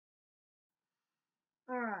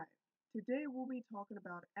Alright, today we'll be talking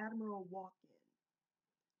about Admiral Wakkein.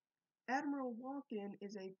 Admiral Wakkein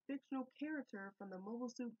is a fictional character from the Mobile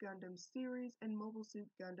Suit Gundam series and Mobile Suit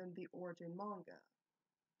Gundam The Origin manga.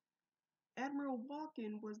 Admiral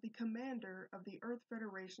Wakkein was the commander of the Earth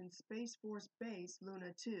Federation Space Force Base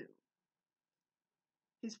Luna 2.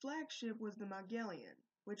 His flagship was the Magellan,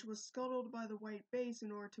 which was scuttled by the White Base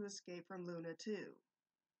in order to escape from Luna 2.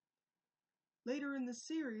 Later in the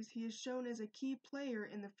series, he is shown as a key player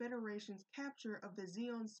in the Federation's capture of the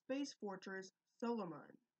Zeon space fortress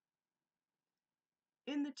Solomon.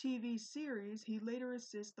 In the TV series, he later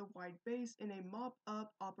assists the White Base in a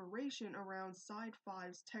mop-up operation around Side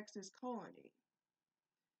 5's Texas colony.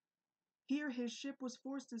 Here, his ship was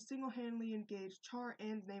forced to single-handedly engage Char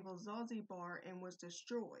An's naval Zanzibar and was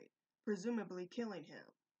destroyed, presumably killing him.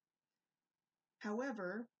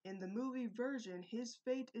 However, in the movie version, his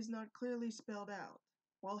fate is not clearly spelled out.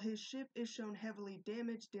 While his ship is shown heavily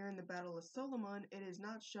damaged during the Battle of Solomon, it is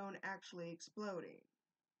not shown actually exploding.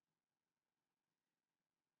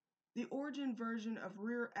 The origin version of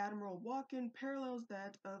Rear Admiral Wakkein parallels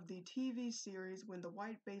that of the TV series when the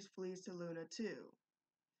White Base flees to Luna 2.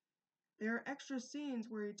 There are extra scenes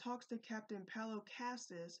where he talks to Captain Paolo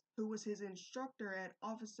Cassis, who was his instructor at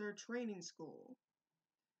Officer Training School.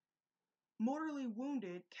 Mortally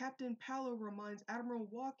wounded, Captain Paolo reminds Admiral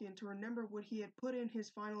Wakkein to remember what he had put in his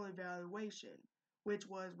final evaluation, which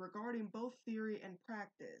was regarding both theory and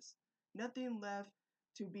practice, nothing left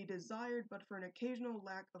to be desired but for an occasional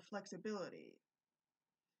lack of flexibility.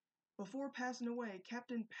 Before passing away,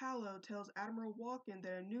 Captain Paolo tells Admiral Wakkein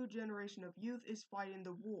that a new generation of youth is fighting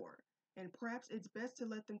the war, and perhaps it's best to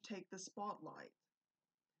let them take the spotlight.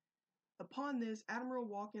 Upon this, Admiral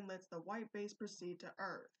Wakkein lets the White Base proceed to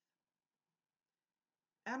Earth.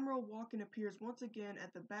 Admiral Wakkein appears once again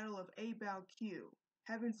at the Battle of Abao Q,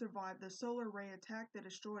 having survived the solar ray attack that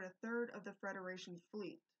destroyed a third of the Federation's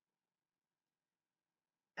fleet.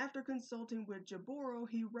 After consulting with Jaburo,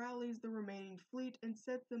 he rallies the remaining fleet and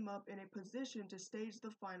sets them up in a position to stage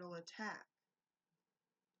the final attack.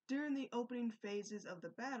 During the opening phases of the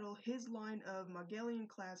battle, his line of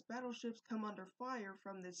Magellan-class battleships come under fire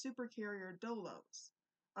from the supercarrier Dolos,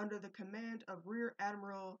 under the command of Rear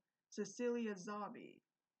Admiral Cecilia Zabi.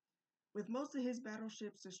 With most of his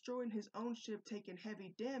battleships destroying his own ship taking heavy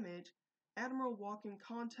damage, Admiral Wakkein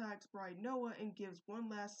contacts Bright Noah and gives one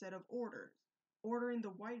last set of orders, ordering the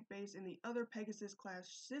White Base and the other Pegasus-class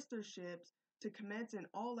sister ships to commence an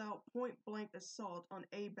all-out point-blank assault on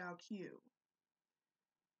Abao Q.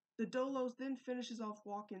 The Dolos then finishes off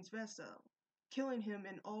Wakkein's vessel, killing him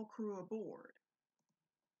and all crew aboard.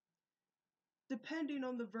 Depending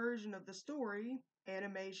on the version of the story,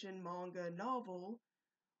 animation, manga, novel,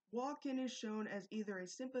 Wakkein is shown as either a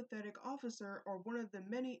sympathetic officer or one of the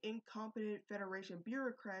many incompetent Federation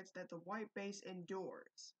bureaucrats that the White Base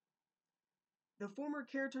endures. The former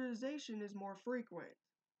characterization is more frequent.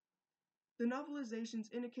 The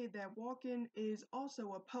novelizations indicate that Wakkein is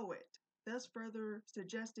also a poet, thus further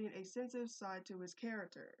suggesting a sensitive side to his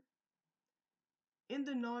character. In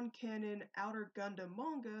the non-canon Outer Gundam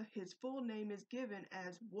manga, his full name is given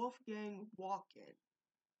as Wolfgang Wakkein.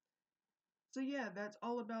 So yeah, that's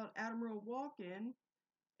all about Admiral Wakkein,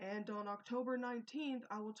 and on October 19th,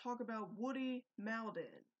 I will talk about Woody Malden.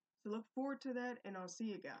 So look forward to that, and I'll see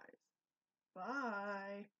you guys.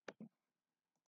 Bye!